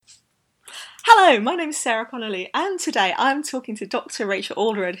Hello, my name is Sarah Connolly, and today I'm talking to Dr. Rachel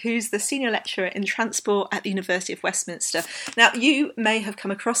Alderwood, who's the Senior Lecturer in Transport at the University of Westminster. Now, you may have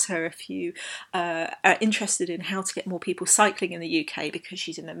come across her if you are interested in how to get more people cycling in the UK, because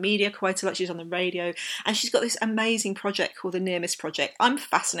she's in the media quite a lot, she's on the radio, and she's got this amazing project called the Near Miss Project. I'm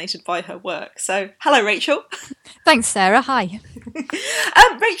fascinated by her work. So, hello, Rachel. Thanks, Sarah. Hi.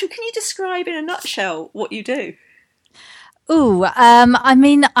 Rachel, can you describe in a nutshell what you do?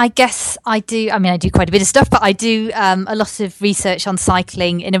 I guess I do. I do quite a bit of stuff, but I do a lot of research on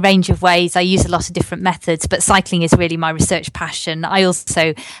cycling in a range of ways. I use a lot of different methods, but cycling is really my research passion. I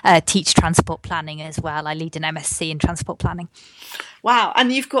also teach transport planning as well. I lead an MSc in transport planning. Wow.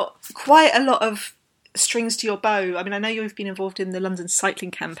 And you've got quite a lot of strings to your bow. I know you've been involved in the London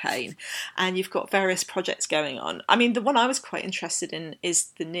Cycling Campaign and you've got various projects going on. The one I was quite interested in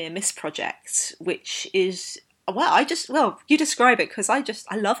is the Near Miss Project, which is... you describe it, because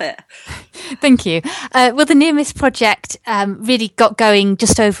I love it. Thank you. The Near Miss Project really got going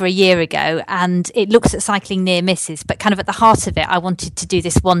just over a year ago, and it looks at cycling near misses, but kind of at the heart of it, I wanted to do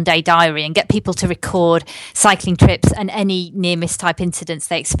this one-day diary and get people to record cycling trips and any near miss type incidents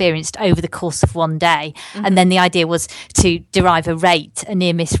they experienced over the course of one day. Mm-hmm. And then the idea was to derive a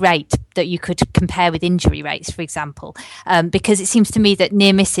near miss rate that you could compare with injury rates, for example, because it seems to me that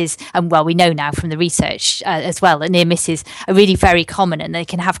near misses, and we know now from the research as well, that near misses are really very common and they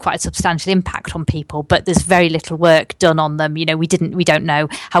can have quite a substantial impact on people, but there's very little work done on them. We don't know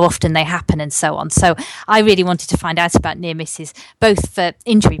how often they happen and so on. So I really wanted to find out about near misses, both for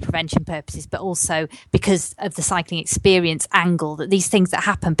injury prevention purposes, but also because of the cycling experience angle, that these things that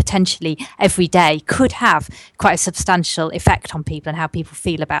happen potentially every day could have quite a substantial effect on people and how people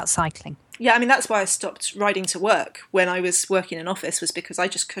feel about cycling. Yeah, that's why I stopped riding to work when I was working in an office, was because I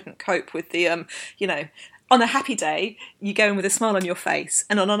just couldn't cope with the, on a happy day, you go in with a smile on your face,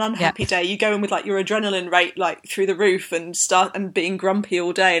 and on an unhappy day, you go in with your adrenaline rate through the roof and being grumpy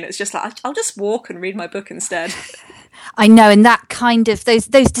all day, and it's just I'll just walk and read my book instead. I know, and that kind of those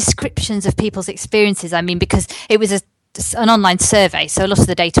descriptions of people's experiences. because it was an online survey, so a lot of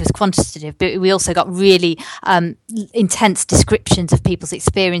the data was quantitative, but we also got really intense descriptions of people's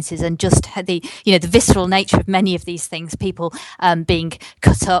experiences, and just the visceral nature of many of these things, people being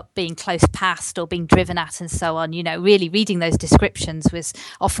cut up, being close past, or being driven at, and so on. Really reading those descriptions was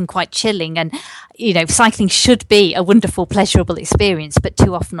often quite chilling. And cycling should be a wonderful, pleasurable experience, but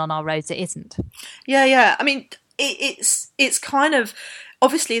too often on our roads it isn't. Yeah. It's kind of,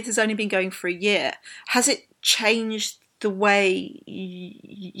 obviously it has only been going for a year. Has it changed the way,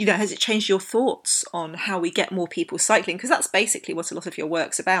 has it changed your thoughts on how we get more people cycling? Because that's basically what a lot of your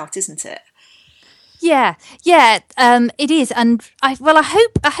work's about, isn't it? Yeah, it is, and I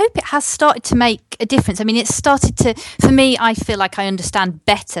hope it has started to make a difference. It's started to, for me, I feel like I understand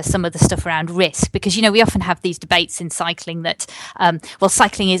better some of the stuff around risk, because we often have these debates in cycling that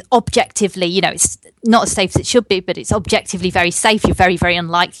cycling is objectively, it's not as safe as it should be, but it's objectively very safe. You're very, very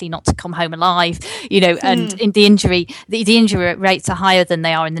unlikely not to come home alive, and in the injury rates are higher than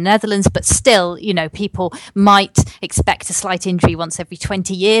they are in the Netherlands, but still, people might expect a slight injury once every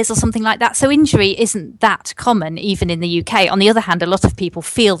 20 years or something like that. So injury isn't that common even in the UK. On the other hand, a lot of people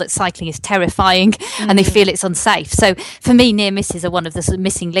feel that cycling is terrifying and they feel it's unsafe. So for me, near misses are one of the sort of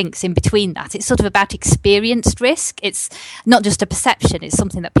missing links in between that. It's sort of about experienced risk. It's not just a perception, it's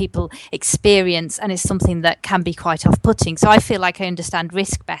something that people experience, and it's something that can be quite off-putting. So I feel like I understand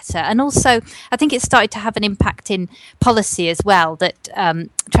risk better. And also, I think it's started to have an impact in policy as well, that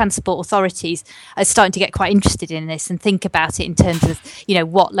transport authorities are starting to get quite interested in this and think about it in terms of,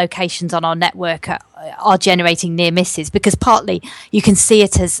 what locations on our network are generating near misses, because partly you can see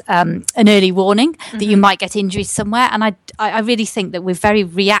it as an early warning that you might get injuries somewhere. And I really think that we're very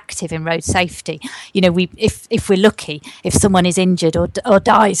reactive in road safety. If we're lucky, if someone is injured or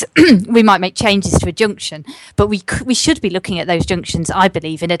dies, we might make changes to a junction, but we should be looking at those junctions, I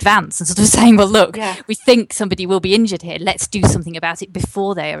believe, in advance and sort of saying, well, look, we think somebody will be injured here, let's do something about it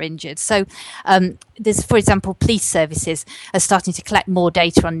before they are injured. So there's, for example, police services are starting to collect more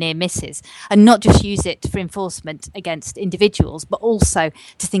data on near misses, and not just use it for enforcement against individuals, but also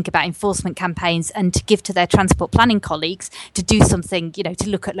to think about enforcement campaigns and to give to their transport planning colleagues to do something, to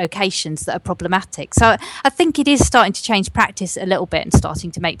look at locations that are problematic. So I think it is starting to change practice a little bit and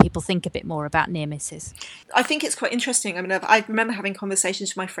starting to make people think a bit more about near misses. I think it's quite interesting. I remember having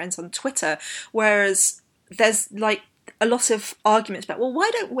conversations with my friends on Twitter, whereas there's a lot of arguments about, well, why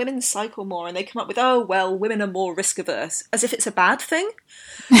don't women cycle more? And they come up with, oh, well, women are more risk averse, as if it's a bad thing.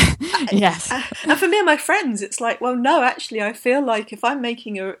 Yes. And for me and my friends, it's like, well, no, actually, I feel like if I'm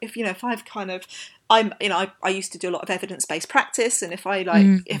making if I've kind of, I used to do a lot of evidence-based practice, and if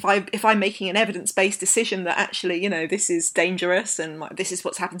I'm making an evidence-based decision that actually, this is dangerous and this is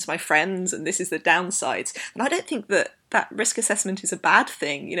what's happened to my friends and this is the downsides, and I don't think that risk assessment is a bad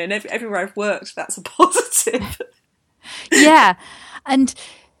thing. Everywhere I've worked, that's a positive. Yeah, and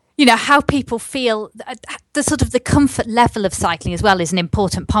how people feel, the sort of the comfort level of cycling as well is an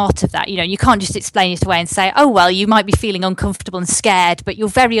important part of that. You can't just explain it away and say, oh, well, you might be feeling uncomfortable and scared, but you're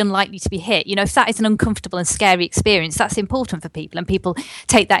very unlikely to be hit. If that is an uncomfortable and scary experience, that's important for people, and people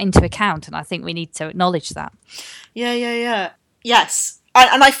take that into account, and I think we need to acknowledge that. Yeah. Yes.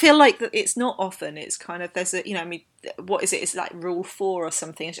 And I feel like that it's not often. It's kind of, there's what is it? It's like rule 4 or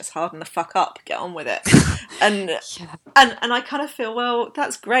something. It's just harden the fuck up, get on with it. And Yeah. and I kind of feel, well,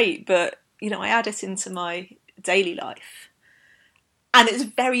 that's great, but I add it into my daily life. And it's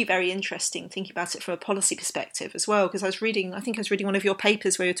very, very interesting thinking about it from a policy perspective as well, because I was reading one of your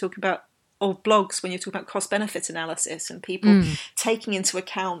papers where you're talking about, or blogs, when you're talking about cost-benefit analysis and people taking into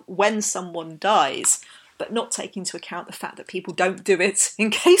account when someone dies, but not taking into account the fact that people don't do it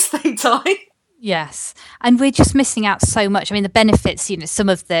in case they die. Yes, and we're just missing out so much. I mean, the benefits, some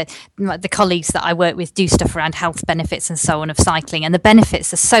of the colleagues that I work with do stuff around health benefits and so on of cycling, and the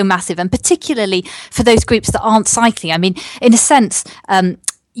benefits are so massive, and particularly for those groups that aren't cycling. I mean, in a sense,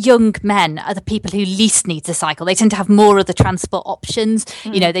 young men are the people who least need to cycle. They tend to have more of the transport options.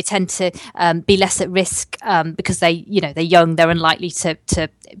 They tend to be less at risk because they're young. They're unlikely to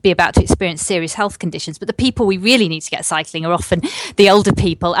be about to experience serious health conditions. But the people we really need to get cycling are often the older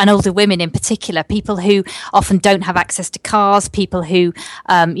people, and older women in particular, people who often don't have access to cars, people who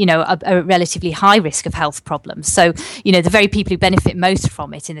are at relatively high risk of health problems. So, the very people who benefit most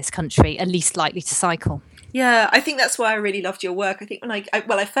from it in this country are least likely to cycle. Yeah, I think that's why I really loved your work. I think when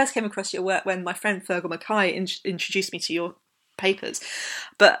I first came across your work when my friend Fergal Mackay introduced me to your papers.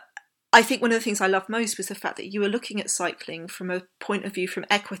 But I think one of the things I loved most was the fact that you were looking at cycling from a point of view from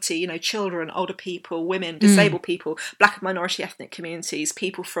equity, children, older people, women, disabled people, black and minority ethnic communities,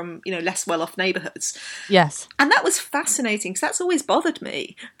 people from, less well-off neighbourhoods. Yes. And that was fascinating, because that's always bothered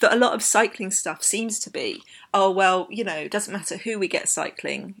me, that a lot of cycling stuff seems to be, oh, well, it doesn't matter who we get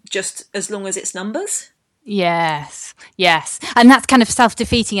cycling, just as long as it's numbers. Yes. And that's kind of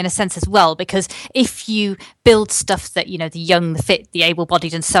self-defeating in a sense as well, because if you build stuff that, the young, the fit, the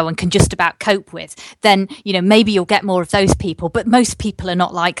able-bodied and so on can just about cope with, then, maybe you'll get more of those people. But most people are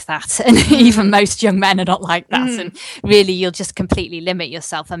not like that. And even most young men are not like that. And really, you'll just completely limit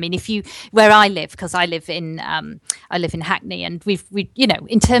yourself. I mean, where I live, because I live in Hackney, and we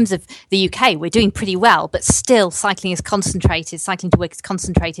in terms of the UK, we're doing pretty well, but still cycling to work is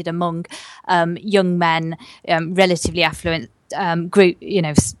concentrated among young men, relatively affluent group,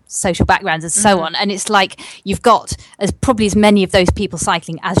 social backgrounds and so on. And it's like you've got probably as many of those people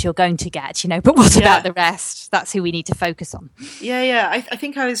cycling as you're going to get, but what about the rest? That's who we need to focus on. Yeah. I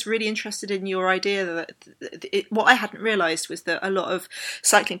think I was really interested in your idea that what I hadn't realised was that a lot of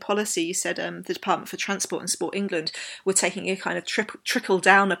cycling policy, you said the Department for Transport and Sport England were taking a kind of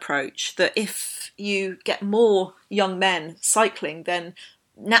trickle-down approach, that if you get more young men cycling, then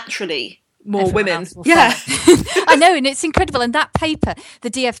naturally more Everyone women. Yeah. I know, and it's incredible. And that paper,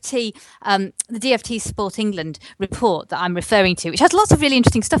 the DFT Sport England report that I'm referring to, which has lots of really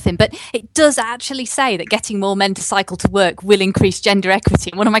interesting stuff in, but it does actually say that getting more men to cycle to work will increase gender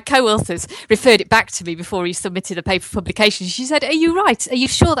equity. And one of my co-authors referred it back to me before he submitted a paper for publication. She said, "Are you right? Are you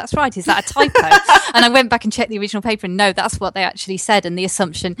sure that's right? Is that a typo?" And I went back and checked the original paper, and no, that's what they actually said. And the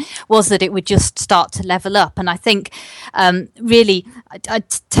assumption was that it would just start to level up. And I think really I'd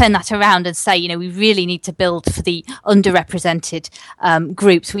turn that around and say, we really need to build for the underrepresented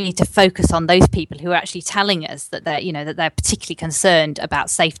groups. We need to focus on those people who are actually telling us that they're particularly concerned about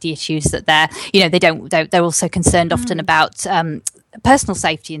safety issues, that they're also concerned often about personal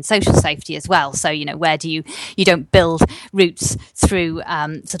safety and social safety as well. So, where do you don't build routes through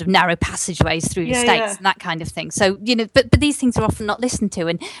sort of narrow passageways through the states and that kind of thing. So, but these things are often not listened to.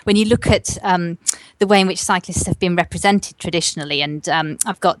 And when you look at the way in which cyclists have been represented traditionally, and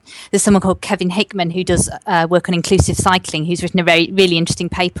there's someone called Kevin Hickman who does work on inclusive cycling, who's written a really interesting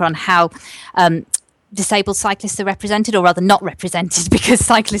paper on how disabled cyclists are represented, or rather not represented, because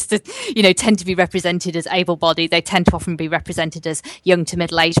cyclists are, tend to be represented as able-bodied. They tend to often be represented as young to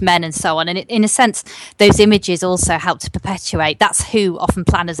middle-aged men and so on. And in a sense, those images also help to perpetuate. That's who often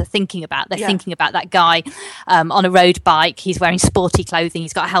planners are thinking about. They're thinking about that guy on a road bike. He's wearing sporty clothing.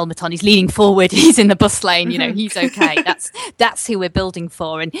 He's got a helmet on. He's leaning forward. He's in the bus lane. He's okay. That's who we're building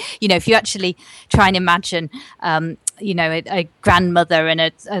for. And if you actually try and imagine a grandmother and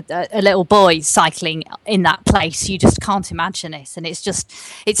a little boy cycling in that place, you just can't imagine it. And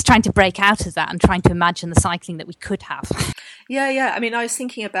it's trying to break out of that and trying to imagine the cycling that we could have. Yeah. I mean, I was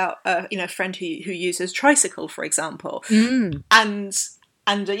thinking about a friend who uses tricycle, for example, and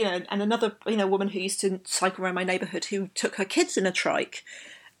another woman who used to cycle around my neighbourhood who took her kids in a trike.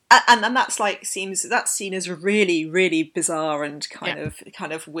 And that's seen as really, really bizarre and kind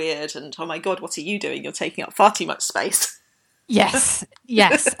of weird. And oh my God, what are you doing? You're taking up far too much space. Yes,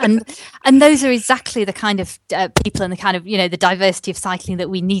 and those are exactly the kind of people and the kind of the diversity of cycling that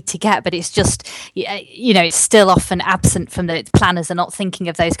we need to get. But it's just it's still often absent from the planners are not thinking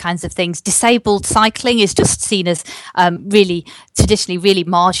of those kinds of things. Disabled cycling is just seen as really traditionally really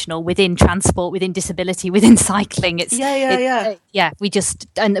marginal within transport, within disability, within cycling. It's we just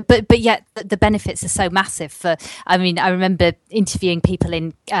but yet the benefits are so massive. I remember interviewing people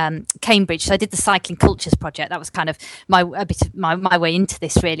in Cambridge. So I did the Cycling Cultures project. That was kind of a bit of my way into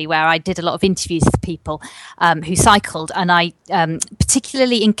this, really, where I did a lot of interviews with people who cycled, and I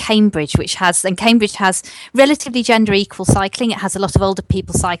particularly in Cambridge, Cambridge has relatively gender equal cycling. It has a lot of older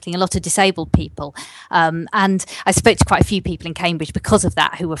people cycling, a lot of disabled people, and I spoke to quite a few people in Cambridge because of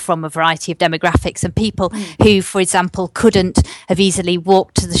that, who were from a variety of demographics, and people who, for example, couldn't have easily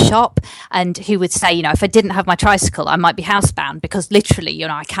walked to the shop, and who would say, if I didn't have my tricycle, I might be housebound, because literally,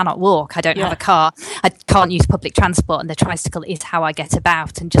 I cannot walk, I don't have a car, I can't use public transport, and the tricycle is how I get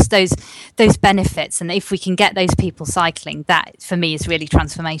about. And just those benefits, and if we can get those people cycling, that for me is really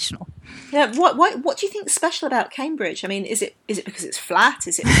transformational. Yeah, what do you think is special about Cambridge? I mean, is it because it's flat?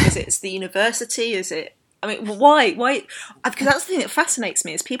 Is it because it's the university? Is it? I mean, why? Because that's the thing that fascinates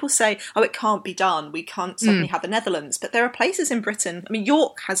me, is people say, oh, it can't be done. We can't suddenly have the Netherlands. But there are places in Britain. I mean,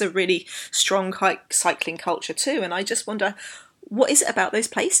 York has a really strong cycling culture too. And I just wonder, what is it about those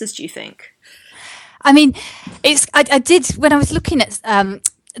places, do you think? I mean, I did, when I was looking at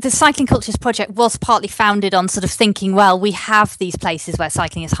the Cycling Cultures project, was partly founded on sort of thinking, well, we have these places where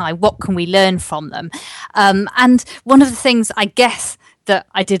cycling is high. What can we learn from them? And one of the things, I guess, that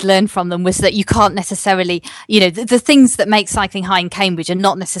I did learn from them was that you can't necessarily, the things that make cycling high in Cambridge are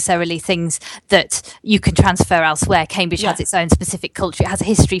not necessarily things that you can transfer elsewhere. Cambridge has its own specific culture. It has a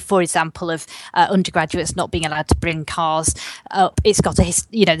history, for example, of undergraduates not being allowed to bring cars up. It's got the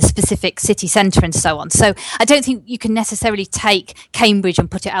specific city centre and so on. So I don't think you can necessarily take Cambridge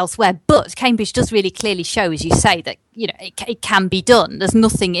and put it elsewhere. But Cambridge does really clearly show, as you say, that it can be done. There's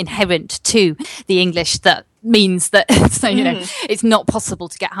nothing inherent to the English that means that it's not possible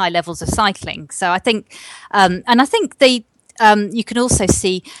to get high levels of cycling. So I think, and I think you can also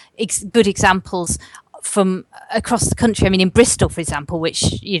see good examples from across the country. I mean, in Bristol, for example, which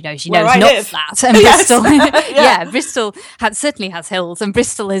as you know, is not flat, and Bristol, Bristol certainly has hills, and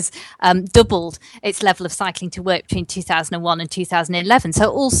Bristol has doubled its level of cycling to work between 2001 and 2011. So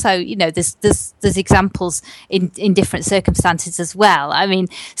also, there's examples in different circumstances as well. I mean,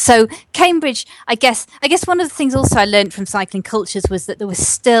 so Cambridge, I guess one of the things also I learned from Cycling Cultures was that it was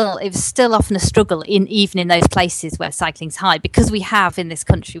still often a struggle even in those places where cycling's high, because we have in this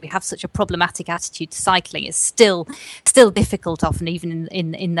country, we have such a problematic attitude to cycling. It's still difficult often, even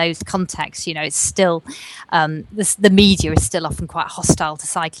in those contexts. It's still the media is still often quite hostile to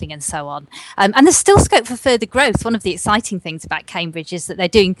cycling and so on. And there's still scope for further growth. One of the exciting things about Cambridge is that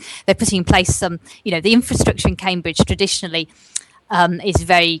they're putting in place some, the infrastructure in Cambridge traditionally is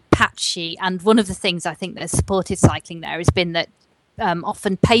very patchy. And one of the things I think that has supported cycling there has been that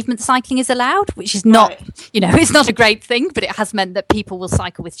often pavement cycling is allowed, which is not, it's not a great thing, but it has meant that people will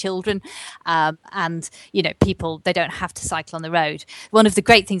cycle with children, and people, they don't have to cycle on the road. One of the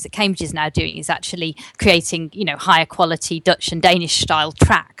great things that Cambridge is now doing is actually creating, higher quality Dutch and Danish style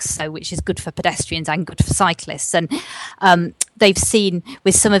tracks, so which is good for pedestrians and good for cyclists. And they've seen,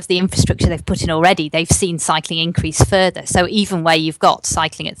 with some of the infrastructure they've put in already, they've seen cycling increase further. So even where you've got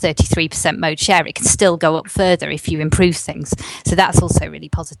cycling at 33% mode share, it can still go up further if you improve things. So that's also really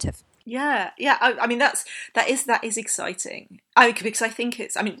positive. Yeah. I mean, that is exciting. Because I think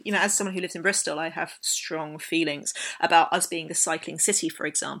it's, as someone who lives in Bristol, I have strong feelings about us being the cycling city, for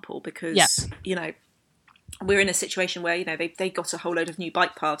example, because, we're in a situation where, you know, they got a whole load of new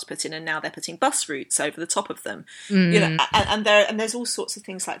bike paths put in, and now they're putting bus routes over the top of them. You know, and there's all sorts of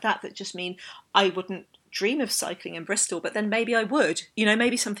things like that just mean I wouldn't dream of cycling in Bristol, but then maybe I would. You know,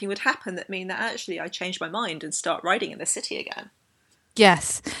 maybe something would happen that mean that actually I change my mind and start riding in the city again.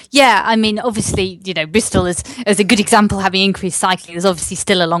 Yes. Yeah. I mean, obviously, you know, Bristol is as a good example, having increased cycling. There's obviously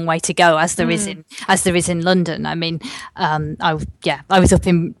still a long way to go, as there is in London. I mean, I was up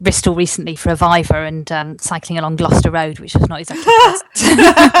in Bristol recently for a Viva and cycling along Gloucester Road, which was not exactly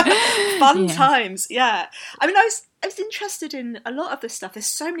fun times. Yeah. I mean, I was interested in a lot of this stuff. There's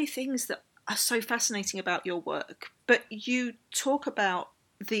so many things that are so fascinating about your work, but you talk about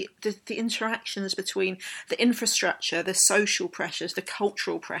the interactions between the infrastructure, the social pressures, the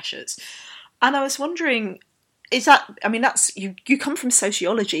cultural pressures. And I was wondering, that's you come from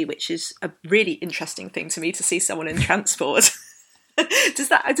sociology, which is a really interesting thing to me to see someone in transport. Does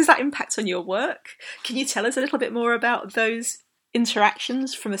that impact on your work? Can you tell us a little bit more about those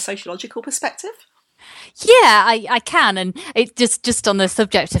interactions from a sociological perspective? Yeah, I can, and it just on the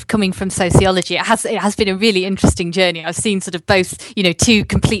subject of coming from sociology, it has been a really interesting journey. I've seen sort of both, you know, two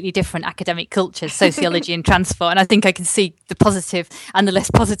completely different academic cultures, sociology and transport, and I think I can see the positive and the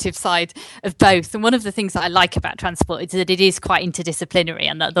less positive side of both. And one of the things that I like about transport is that it is quite interdisciplinary,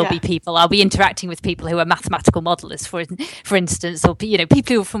 and that there'll be people. I'll be interacting with people who are mathematical modelers, for instance, or, you know,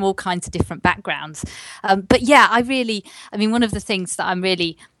 people who are from all kinds of different backgrounds. But yeah, one of the things that I'm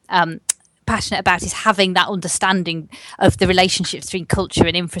really passionate about is having that understanding of the relationships between culture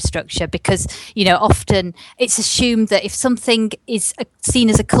and infrastructure, because, you know, often it's assumed that if something is seen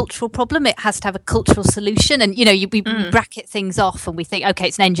as a cultural problem, it has to have a cultural solution, and, you know, we bracket things off and we think, okay,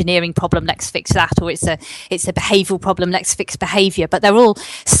 it's an engineering problem, let's fix that, or it's a behavioural problem, let's fix behaviour. But they're all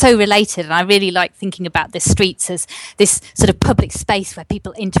so related, and I really like thinking about the streets as this sort of public space where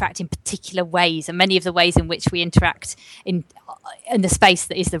people interact in particular ways, and many of the ways in which we interact in the space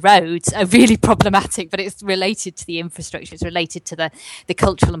that is the roads are really problematic, but it's related to the infrastructure, it's related to the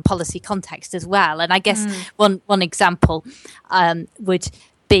cultural and policy context as well. And I guess one example would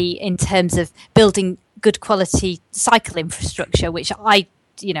be in terms of building good quality cycle infrastructure, which I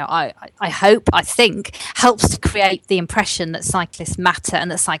think helps to create the impression that cyclists matter and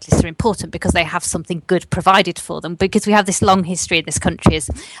that cyclists are important because they have something good provided for them. Because we have this long history in this country,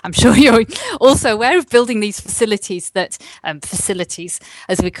 as I'm sure you're also aware, of building these facilities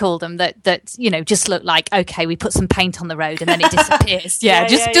as we call them, that you know, just look like, okay, we put some paint on the road and then it disappears.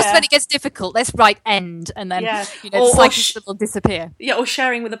 Just when it gets difficult, let's write end, and then you know, the cyclists will disappear. Yeah, or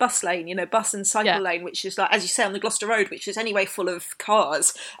sharing with a bus lane, you know, bus and cycle lane, which is like, as you say, on the Gloucester Road, which is anyway full of cars.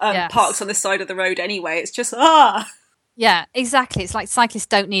 Parks on the side of the road anyway. It's just Yeah, exactly. It's like cyclists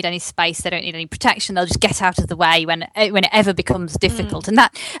don't need any space, they don't need any protection, they'll just get out of the way when it ever becomes difficult. And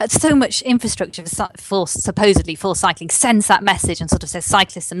that so much infrastructure supposedly for cycling sends that message and sort of says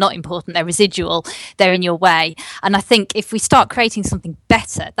cyclists are not important, they're residual, they're in your way. And I think if we start creating something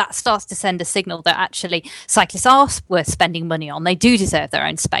better, that starts to send a signal that actually cyclists are worth spending money on, they do deserve their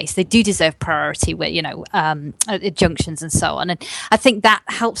own space, they do deserve priority with, you know, at junctions and so on. And I think that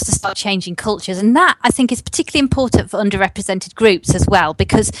helps to start changing cultures, and that I think is particularly important for underrepresented groups as well,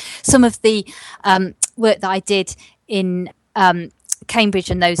 because some of the work that I did in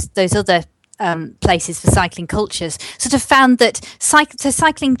Cambridge and those other places for cycling cultures sort of found that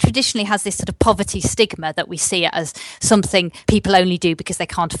cycling traditionally has this sort of poverty stigma, that we see it as something people only do because they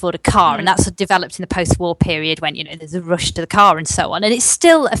can't afford a car, and that's sort of developed in the post-war period when, you know, there's a rush to the car and so on, and it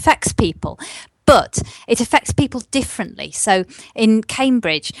still affects people. But it affects people differently. So in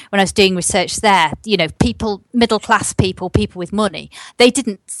Cambridge, when I was doing research there, you know, middle class people with money, they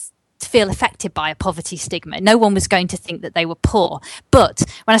didn't feel affected by a poverty stigma. No one was going to think that they were poor. But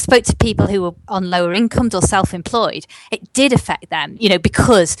when I spoke to people who were on lower incomes or self-employed, it did affect them, you know,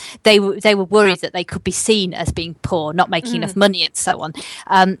 because they were worried that they could be seen as being poor, not making enough money and so on.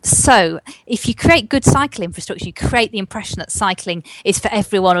 So if you create good cycle infrastructure, you create the impression that cycling is for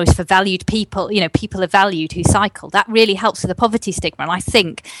everyone or is for valued people, you know, people are valued who cycle. That really helps with the poverty stigma. And I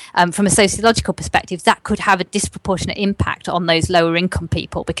think from a sociological perspective, that could have a disproportionate impact on those lower income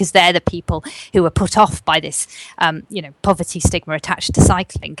people, because they're the people who are put off by this, poverty stigma attached to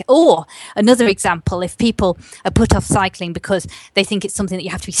cycling. Or another example, if people are put off cycling because they think it's something that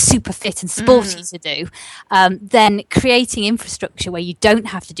you have to be super fit and sporty to do, then creating infrastructure where you don't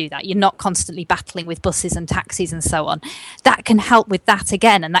have to do that, you're not constantly battling with buses and taxis and so on, that can help with that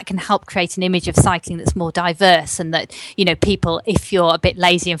again, and that can help create an image of cycling that's more diverse, and that, you know, people, if you're a bit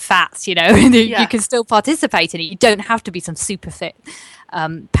lazy and fat, you know, you can still participate in it. You don't have to be some super fit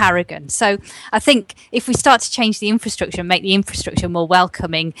paragon. So I think if we start to change the infrastructure and make the infrastructure more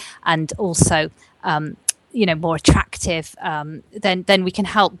welcoming, and also more attractive, then we can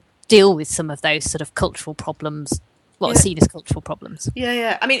help deal with some of those sort of cultural problems, what are seen as cultural problems.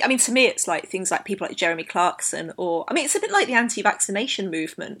 Yeah. I mean, to me, it's like things like people like Jeremy Clarkson, or I mean, it's a bit like the anti-vaccination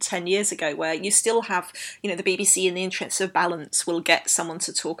movement 10 years ago, where you still have, the BBC, in the interests of balance, will get someone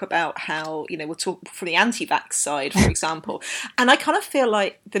to talk about how, we'll talk from the anti-vax side, for example. And I kind of feel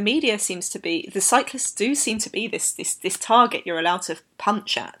like the media seems to be, the cyclists do seem to be this target you're allowed to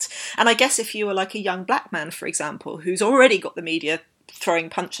punch at. And I guess if you were like a young black man, for example, who's already got the media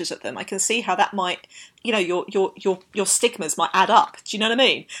throwing punches at them, I can see how that might, your stigmas might add up. Do you know what I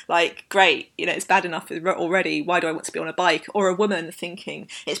mean? Like, great, it's bad enough already, why do I want to be on a bike? Or a woman thinking,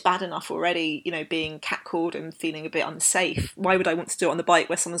 it's bad enough already, being catcalled and feeling a bit unsafe. Why would I want to do it on the bike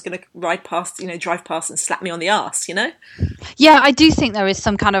where someone's going to drive past and slap me on the arse, Yeah, I do think there is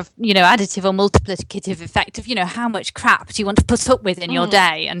some kind of, additive or multiplicative effect of, how much crap do you want to put up with in your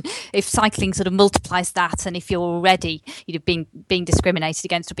day? And if cycling sort of multiplies that, and if you're already, being discriminated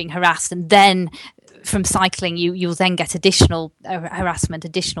against or being harassed, and then from cycling you'll then get additional harassment,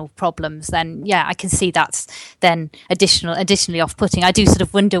 additional problems, then I can see that's then additionally off-putting. I do sort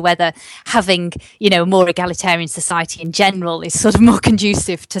of wonder whether having a more egalitarian society in general is sort of more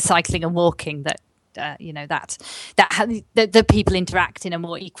conducive to cycling and walking, that that people interact in a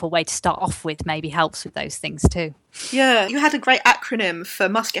more equal way to start off with maybe helps with those things too. Yeah, you had a great acronym for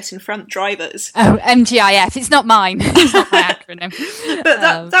must get in front drivers. Oh, MGIF. It's not mine. It's not my acronym.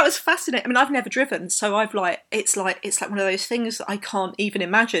 But that was fascinating. I mean, I've never driven, so it's like one of those things that I can't even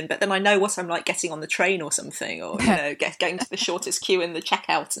imagine. But then I know what I'm like getting on the train or something, or going to the shortest queue in the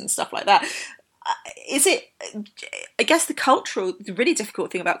checkout and stuff like that. I guess the really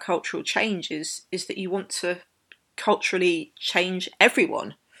difficult thing about cultural change is that you want to culturally change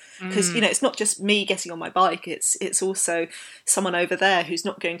everyone. Because, it's not just me getting on my bike, it's also someone over there who's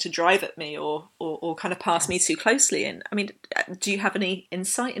not going to drive at me or kind of pass me too closely. And I mean, do you have any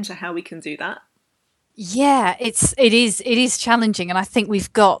insight into how we can do that? Yeah, it is challenging. And I think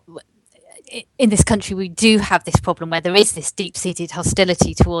we've got, in this country, we do have this problem where there is this deep-seated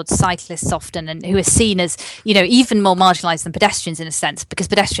hostility towards cyclists often, and who are seen as, even more marginalised than pedestrians in a sense, because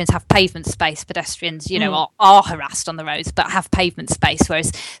pedestrians have pavement space. Pedestrians, are harassed on the roads, but have pavement space,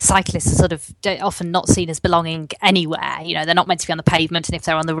 whereas cyclists are sort of often not seen as belonging anywhere. They're not meant to be on the pavement, and if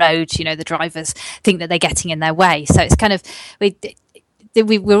they're on the road, the drivers think that they're getting in their way. So it's kind of...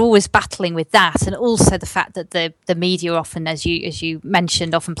 we're always battling with that, and also the fact that the media often, as you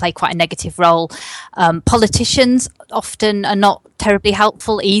mentioned, often play quite a negative role. Politicians often are not terribly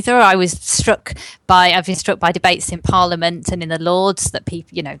helpful either. I've been struck by debates in Parliament and in the Lords that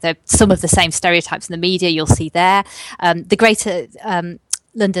people, some of the same stereotypes in the media you'll see there. The Greater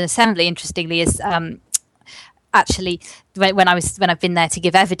London Assembly, interestingly, is actually, when I've been there to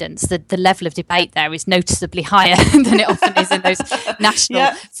give evidence, the level of debate there is noticeably higher than it often is in those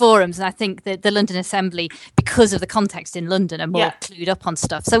national forums. And I think that the London Assembly, because of the context in London, are more clued up on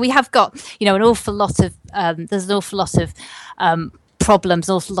stuff. So we have got, an awful lot of there's an awful lot of problems,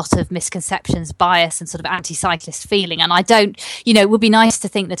 an awful lot of misconceptions, bias, and sort of anti-cyclist feeling. And I don't, it would be nice to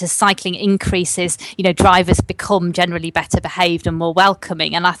think that as cycling increases, drivers become generally better behaved and more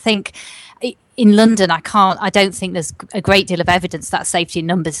welcoming. And I think in London, I don't think there's a great deal of evidence that safety in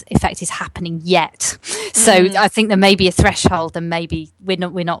numbers effect is happening yet. So I think there may be a threshold, and maybe we're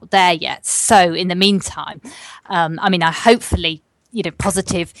not there yet. So in the meantime, I hopefully,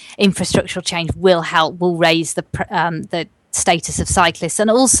 positive infrastructural change will raise the status of cyclists, and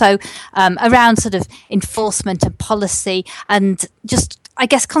also around sort of enforcement and policy, and just, I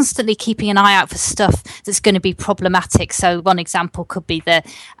guess, constantly keeping an eye out for stuff that's going to be problematic. So one example could be the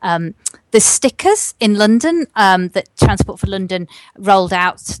stickers in London that Transport for London rolled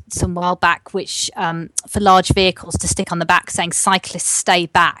out some while back, which for large vehicles to stick on the back saying "cyclists stay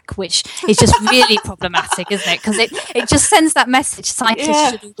back," which is just really problematic, isn't it? Because it just sends that message: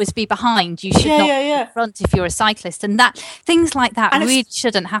 cyclists should always be behind. You should not be in front if you're a cyclist, and that things like that really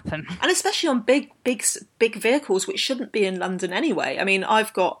shouldn't happen. And especially on big vehicles, which shouldn't be in London anyway. I mean,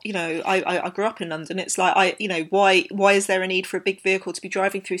 I've got, I grew up in London. It's like, why is there a need for a big vehicle to be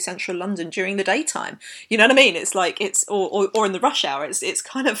driving through central London during the daytime? You know what I mean? It's like, or in the rush hour. It's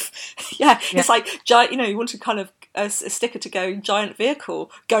kind of, it's like, you want to kind of a sticker to go giant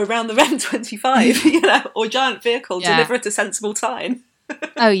vehicle, go around the M25, or giant vehicle, deliver at a sensible time.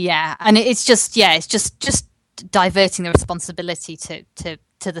 Oh yeah, and it's just diverting the responsibility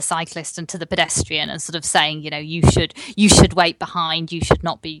to the cyclist and to the pedestrian, and sort of saying, you should wait behind, you should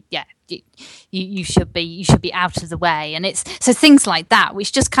not be you should be out of the way. And it's so things like that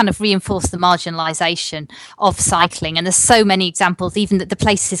which just kind of reinforce the marginalisation of cycling. And there's so many examples, even that the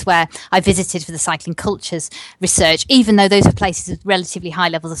places where I visited for the cycling cultures research, even though those are places with relatively high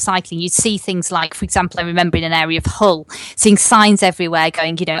levels of cycling, you'd see things like, for example, I remember in an area of Hull seeing signs everywhere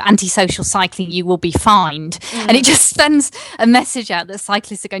going, antisocial cycling, you will be fined. And it just sends a message out that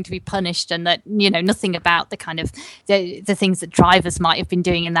cyclists are going to be punished, and that nothing about the kind of the things that drivers might have been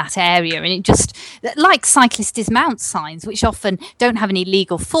doing in that area. And it just, like cyclist dismount signs, which often don't have any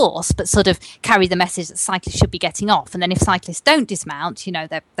legal force but sort of carry the message that cyclists should be getting off, and then if cyclists don't dismount,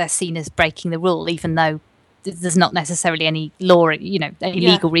 they're seen as breaking the rule, even though there's not necessarily any law, any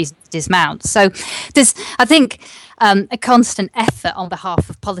legal reason to dismount. So there's, I think, a constant effort on behalf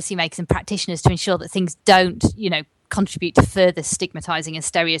of policymakers and practitioners to ensure that things don't, contribute to further stigmatising and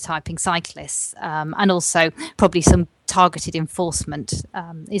stereotyping cyclists, and also probably some targeted enforcement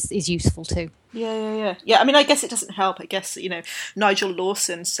is useful too. Yeah. I mean, I guess it doesn't help. I guess, Nigel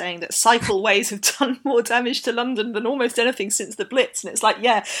Lawson saying that cycleways have done more damage to London than almost anything since the Blitz. And it's like,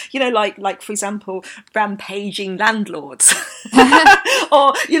 like for example, rampaging landlords,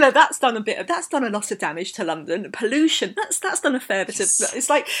 or that's done a lot of damage to London. Pollution, that's done a fair bit of. It's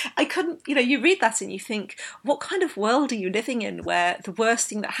like I couldn't, you read that and you think, what kind of world are you living in where the worst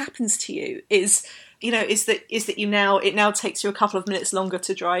thing that happens to you is that it now takes you a couple of minutes longer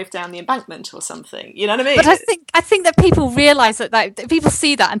to drive down the embankment or something. You know what I mean? But I think that people realise that people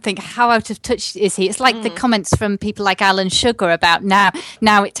see that and think, how out of touch is he? It's like the comments from people like Alan Sugar about now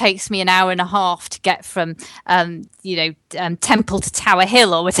it takes me an hour and a half to get from Temple to Tower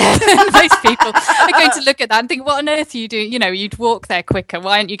Hill or whatever. Most people are going to look at that and think, what on earth are you doing? You'd walk there quicker.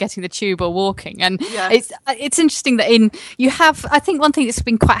 Why aren't you getting the tube or walking? And it's interesting that I think one thing that's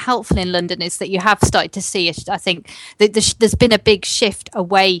been quite helpful in London is that you have started to see, I think, that there's been a big shift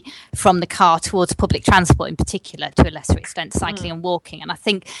away from the car towards public transport, in particular, to a lesser extent, cycling and walking. And I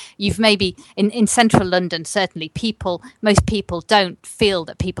think you've maybe, in central London, certainly, most people don't feel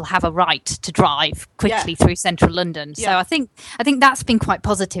that people have a right to drive quickly through central London. So I think that's been quite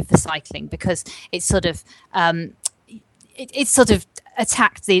positive for cycling, because it's sort of it's sort of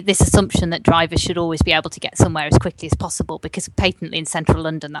attacked this assumption that drivers should always be able to get somewhere as quickly as possible, because patently in central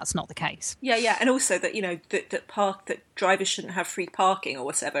London that's not the case. Yeah, and also that that drivers shouldn't have free parking or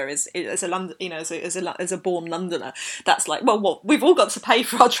whatever. As a London, as a born Londoner, that's like, well, we've all got to pay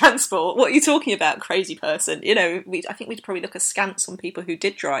for our transport. What are you talking about, crazy person? I think we'd probably look askance on people who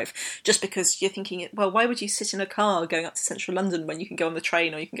did drive, just because you're thinking, well, why would you sit in a car going up to central London when you can go on the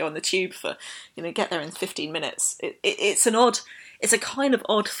train or you can go on the tube for, get there in 15 minutes? It's a kind of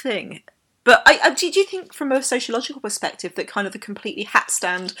odd thing. But do you think, from a sociological perspective, that kind of the completely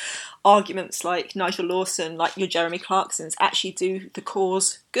hat-stand arguments like Nigel Lawson, like your Jeremy Clarksons, actually do the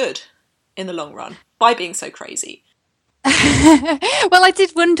cause good in the long run by being so crazy? Well, I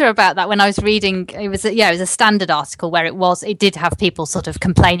did wonder about that when I was reading. It was a Standard article where it did have people sort of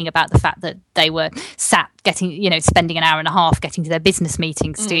complaining about the fact that they were sat spending an hour and a half getting to their business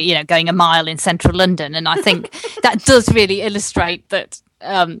meetings, to going a mile in central London. And I think that does really illustrate that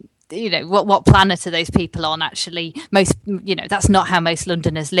what planet are those people on? Actually, that's not how most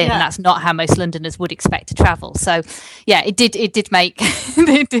Londoners live, and that's not how most Londoners would expect to travel. So it did make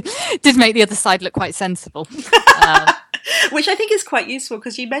it did make the other side look quite sensible. Which I think is quite useful,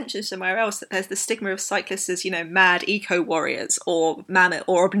 because you mentioned somewhere else that there's the stigma of cyclists as, mad eco warriors or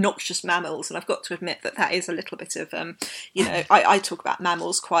obnoxious mammals, and I've got to admit that is a little bit of I talk about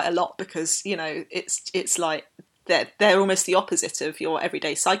mammals quite a lot, because it's like they're almost the opposite of your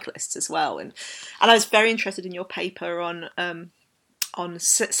everyday cyclists as well. And I was very interested in your paper on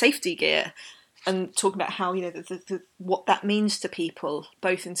safety gear, and talking about how what that means to people,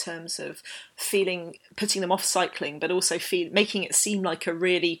 both in terms of putting them off cycling, but also making it seem like a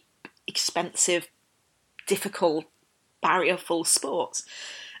really expensive, difficult, barrier-full sport.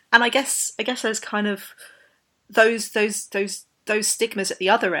 And I guess there's kind of those stigmas at the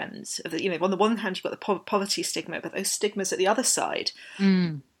other end of on the one hand you've got the poverty stigma, but those stigmas at the other side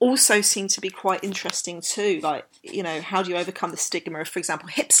also seem to be quite interesting too. Like, how do you overcome the stigma of, for example,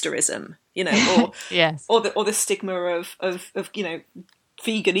 hipsterism, or yes, or the stigma of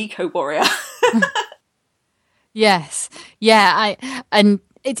vegan eco warrior. Yes,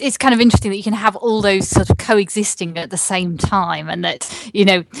 It's kind of interesting that you can have all those sort of coexisting at the same time, and that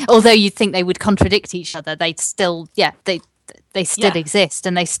although you'd think they would contradict each other, they'd still they still exist,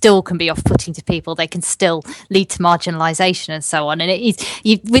 and they still can be off-putting to people. They can still lead to marginalisation and so on. And it is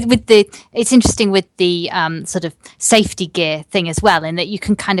it's interesting with the sort of safety gear thing as well, in that you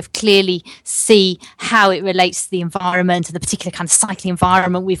can kind of clearly see how it relates to the environment and the particular kind of cycling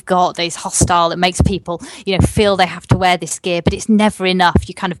environment we've got. That is hostile, that makes people, you know, feel they have to wear this gear, but it's never enough.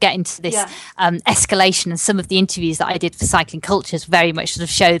 You kind of get into this escalation, and some of the interviews that I did for Cycling Cultures very much sort of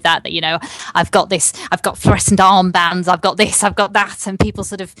showed that, you know, I've got fluorescent armbands, I've got this, I've got that, and people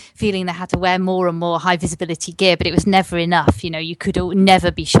sort of feeling they had to wear more and more high visibility gear, but it was never enough. You know, you could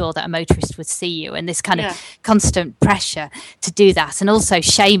never be sure that a motorist would see you, and this kind of constant pressure to do that, and also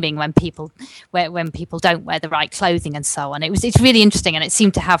shaming when people don't wear the right clothing and so on. It's really interesting, and it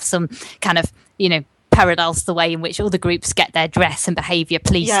seemed to have some kind of, you know, parallels to the way in which other groups get their dress and behaviour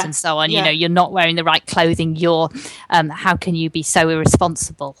policed and so on. You know, you're not wearing the right clothing, you're how can you be so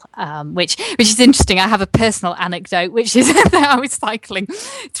irresponsible? Which is interesting. I have a personal anecdote, which is that I was cycling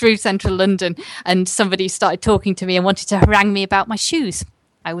through central London, and somebody started talking to me and wanted to harangue me about my shoes.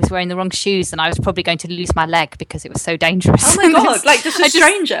 I was wearing the wrong shoes, and I was probably going to lose my leg because it was so dangerous. Oh my God, like just a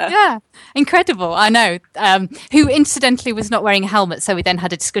stranger. Yeah, incredible, I know. Who incidentally was not wearing a helmet, so we then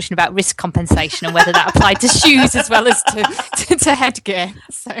had a discussion about risk compensation and whether that applied to shoes as well as to headgear.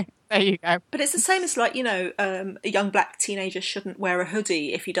 So there you go. But it's the same as, like, you know, a young black teenager shouldn't wear a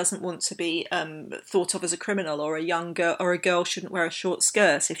hoodie if he doesn't want to be thought of as a criminal, or a girl shouldn't wear a short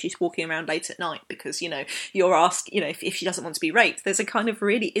skirt if she's walking around late at night because, you know, you're asked, you know, if she doesn't want to be raped. There's a kind of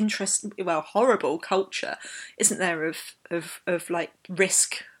really interesting, well, horrible culture, isn't there, of like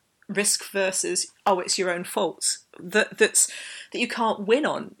risk versus, oh, it's your own fault, that you can't win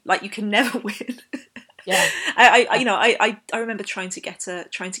on, like you can never win. Yeah, I remember trying to get a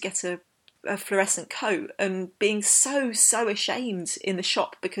fluorescent coat and being so ashamed in the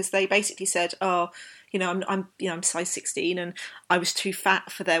shop because they basically said, oh, you know, I'm size 16 and I was too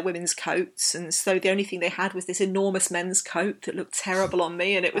fat for their women's coats, and so the only thing they had was this enormous men's coat that looked terrible on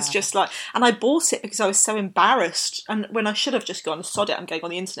me, and it was just like, and I bought it because I was so embarrassed, and when I should have just gone, sod it, I'm going on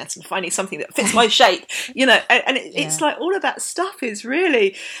the internet and finding something that fits my shape, you know, and it's like all of that stuff is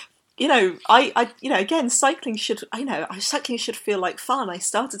really, you know, I again, cycling should feel like fun. I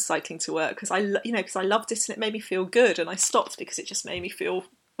started cycling to work because I loved it and it made me feel good, and I stopped because it just made me feel.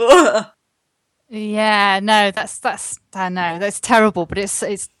 Ugh. Yeah, no, I know that's terrible, but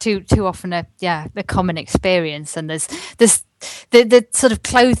it's too often a common experience, and there's the sort of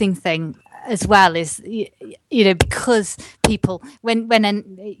clothing thing as well is, you know, because people when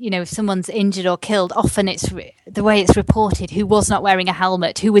you know, if someone's injured or killed, often it's the way it's reported, who was not wearing a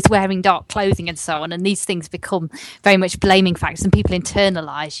helmet, who was wearing dark clothing and so on, and these things become very much blaming factors, and people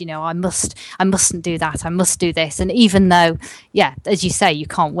internalize, you know, I mustn't do that, I must do this, and even though, yeah, as you say, you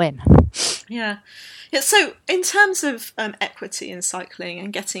can't win. Yeah. So, in terms of equity in cycling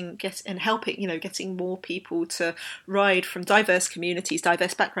and getting more people to ride from diverse communities,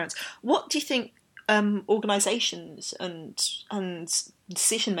 diverse backgrounds, what do you think organisations and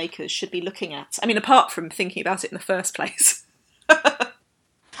decision makers should be looking at? I mean, apart from thinking about it in the first place.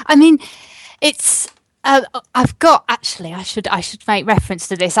 I mean, it's. I've got actually. I should make reference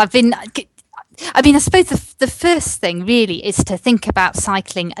to this. I suppose the first thing really is to think about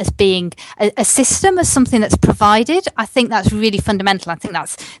cycling as being a system, as something that's provided. I think that's really fundamental. I think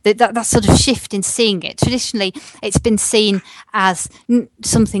that's that sort of shift in seeing it. Traditionally, it's been seen as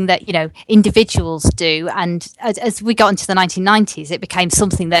something that, you know, individuals do, and as we got into the 1990s, it became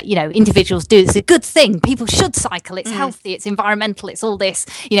something that, you know, individuals do. It's a good thing. People should cycle. It's healthy. It's environmental. It's all this.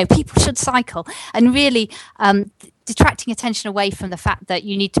 You know, people should cycle, and really. Detracting attention away from the fact that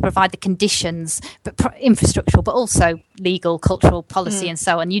you need to provide the conditions, but infrastructural, but also legal, cultural, policy, and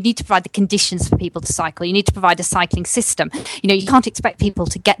so on. You need to provide the conditions for people to cycle. You need to provide a cycling system. You know, you can't expect people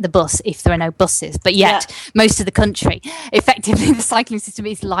to get the bus if there are no buses, but yet most of the country, effectively, the cycling system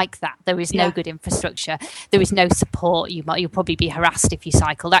is like that. There is no good infrastructure. There is no support. You'll probably be harassed if you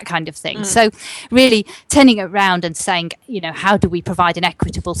cycle, that kind of thing. So really turning it around and saying, you know, how do we provide an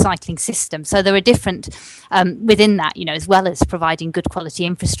equitable cycling system? So there are different within that, you know, as well as providing good quality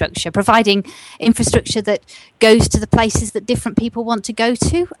infrastructure, providing infrastructure that goes to the places that different people want to go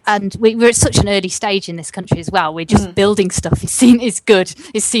to. And we're at such an early stage in this country as well. We're just building stuff is seen as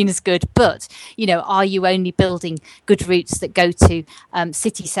good. But, you know, are you only building good routes that go to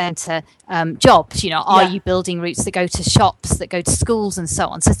city centre jobs? You know, are you building routes that go to shops, that go to schools and so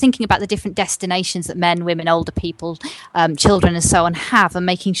on? So thinking about the different destinations that men, women, older people, children and so on have, and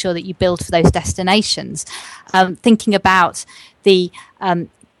making sure that you build for those destinations. Thinking about the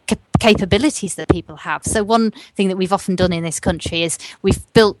capabilities that people have. So one thing that we've often done in this country is we've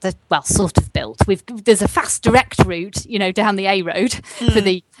built there's a fast direct route, down the A road for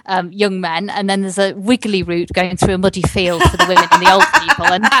the young men, and then there's a wiggly route going through a muddy field for the women and the old people,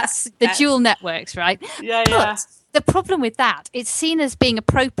 and that's the dual networks, right? But the problem with that, it's seen as being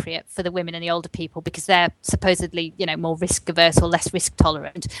appropriate for the women and the older people because they're supposedly, more risk averse or less risk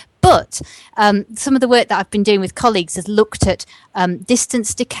tolerant. But some of the work that I've been doing with colleagues has looked at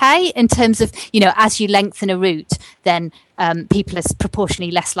distance decay in terms of, as you lengthen a route, then people are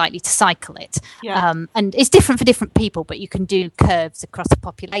proportionally less likely to cycle it. Yeah. And it's different for different people, but you can do curves across the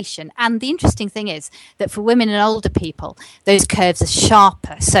population. And the interesting thing is that for women and older people, those curves are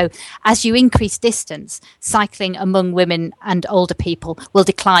sharper. So as you increase distance, cycling among women and older people will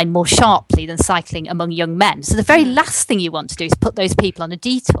decline more sharply than cycling among young men. So the very last thing you want to do is put those people on a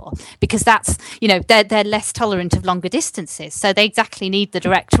detour, because that's, they're less tolerant of longer distances. So they exactly need the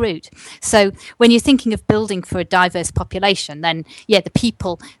direct route. So when you're thinking of building for a diverse population, then the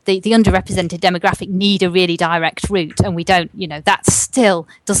people, the underrepresented demographic need a really direct route, and we don't, that still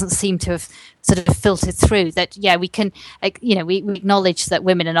doesn't seem to have sort of filtered through. That we can, we acknowledge that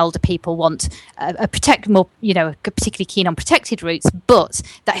women and older people want particularly keen on protected routes, but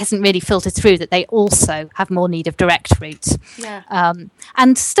that hasn't really filtered through that they also have more need of direct routes.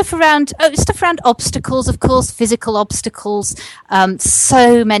 And stuff around obstacles, of course, physical obstacles.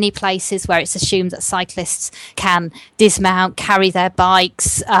 So many places where it's assumed that cyclists can dismount, carry their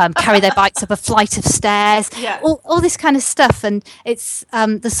bikes up a flight of stairs, all this kind of stuff. And it's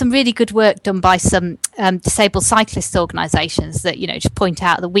there's some really good work done by some disabled cyclist organisations that just point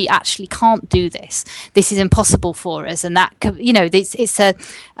out that we actually can't do this. This is impossible for us, and that it's a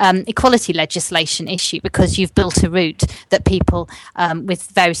equality legislation issue, because you've built a route that people with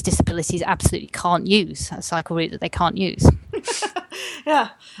various disabilities absolutely can't use, a cycle route that they can't use.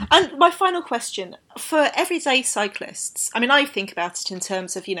 And my final question for everyday cyclists, I think about it in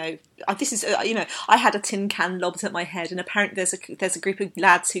terms of, I had a tin can lobbed at my head, and apparently there's a group of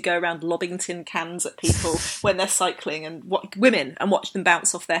lads who go around lobbing tin cans at people when they're cycling, and women, and watch them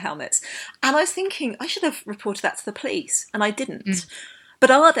bounce off their helmets. And I was thinking I should have reported that to the police, and I didn't.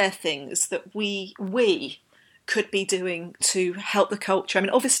 But are there things that we could be doing to help the culture?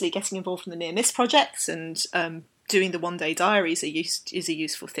 Obviously getting involved in the near miss projects and doing the one day diaries is a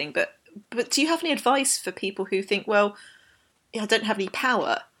useful thing, but do you have any advice for people who think, well, I don't have any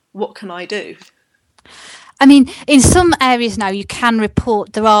power, what can I do? In some areas now you can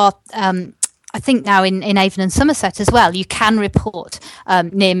report. There are I think now in Avon and Somerset as well, you can report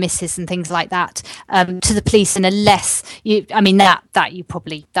near misses and things like that to the police, and unless that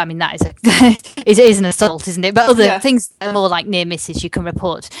is an assault, isn't it? But other things that are more like near misses, you can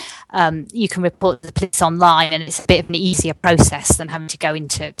report to the police online, and it's a bit of an easier process than having to go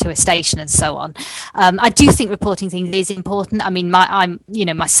into a station and so on. I do think reporting things is important.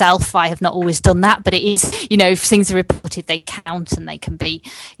 Myself, I have not always done that, but it is, if things are reported, they count, and they can be,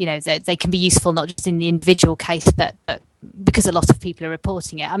 they can be useful not just in the individual case, but because a lot of people are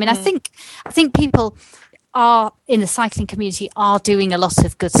reporting it. I think people are in the cycling community are doing a lot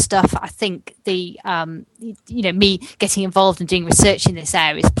of good stuff. I think the me getting involved and doing research in this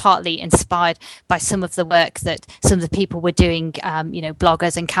area is partly inspired by some of the work that some of the people were doing,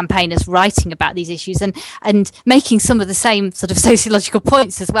 bloggers and campaigners writing about these issues and making some of the same sort of sociological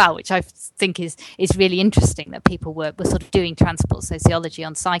points as well, which I think is really interesting, that people were sort of doing transport sociology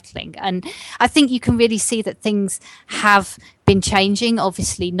on cycling. And I think you can really see that things have been changing,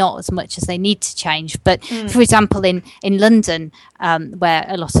 obviously not as much as they need to change, but for example in London, where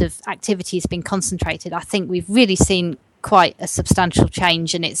a lot of activity has been concentrated, I think we've really seen quite a substantial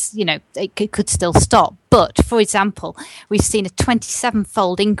change, and it's it could still stop. But for example, we've seen a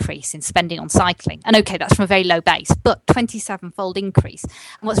 27-fold increase in spending on cycling, and okay, that's from a very low base, but 27-fold increase.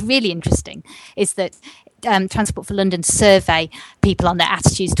 And what's really interesting is that Transport for London survey people on their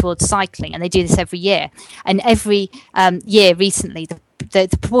attitudes towards cycling, and they do this every year, and every year recently the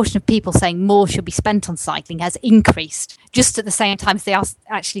proportion of people saying more should be spent on cycling has increased just at the same time as they are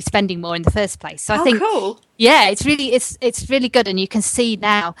actually spending more in the first place. So I think cool. It's really good, and you can see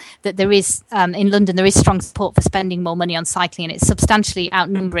now that there is in London there is strong support for spending more money on cycling, and it's substantially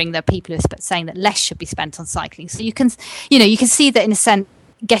outnumbering the people who are saying that less should be spent on cycling. So you can see that in a sense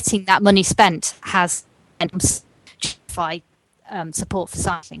getting that money spent has support for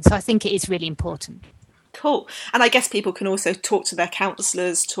cycling. So I think it is really important. Cool. And I guess people can also talk to their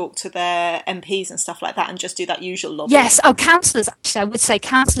councillors, talk to their MPs and stuff like that, and just do that usual lobbying. Yes. Oh, councillors, actually, I would say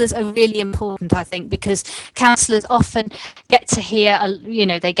councillors are really important, I think, because councillors often get to hear,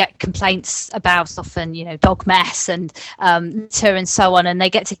 they get complaints about often, dog mess and litter and so on, and they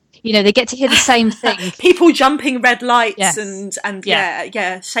get to hear the same thing. People jumping red lights, yes. and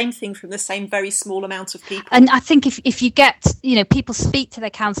same thing from the same very small amount of people. And I think if you get, people speak to their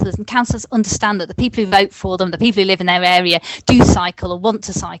councillors, and councillors understand that the people who vote for them, the people who live in their area, do cycle or want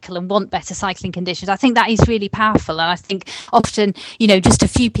to cycle and want better cycling conditions. I think that is really powerful, and I think often, just a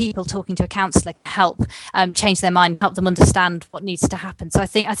few people talking to a councillor can help change their mind, help them understand what needs to happen. So I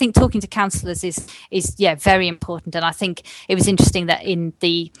think talking to councillors is very important. And I think it was interesting that in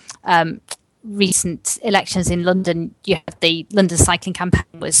the recent elections in London, you have the London Cycling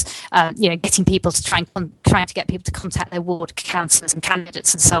Campaign was, getting people to trying to get people to contact their ward councillors and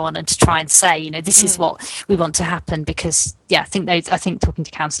candidates and so on, and to try and say, this is what we want to happen. Because I think talking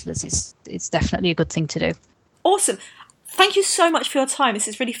to councillors is definitely a good thing to do. Awesome. Thank you so much for your time. This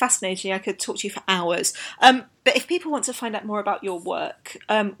is really fascinating. I could talk to you for hours. But if people want to find out more about your work,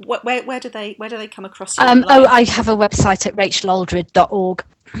 where do they come across you? I have a website at racheloldred.org,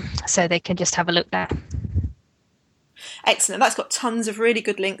 so they can just have a look there. Excellent. That's got tons of really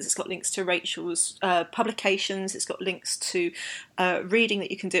good links. It's got links to Rachel's publications. It's got links to reading that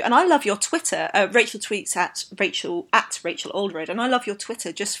you can do. And I love your Twitter. Rachel tweets at Rachel Aldred. And I love your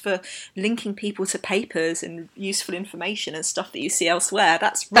Twitter just for linking people to papers and useful information and stuff that you see elsewhere.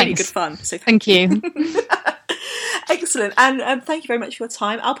 That's really good fun. So thank you. Excellent. And thank you very much for your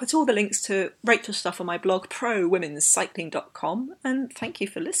time. I'll put all the links to Rachel's stuff on my blog, prowomenscycling.com. And thank you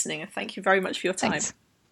for listening. And thank you very much for your time. Thanks.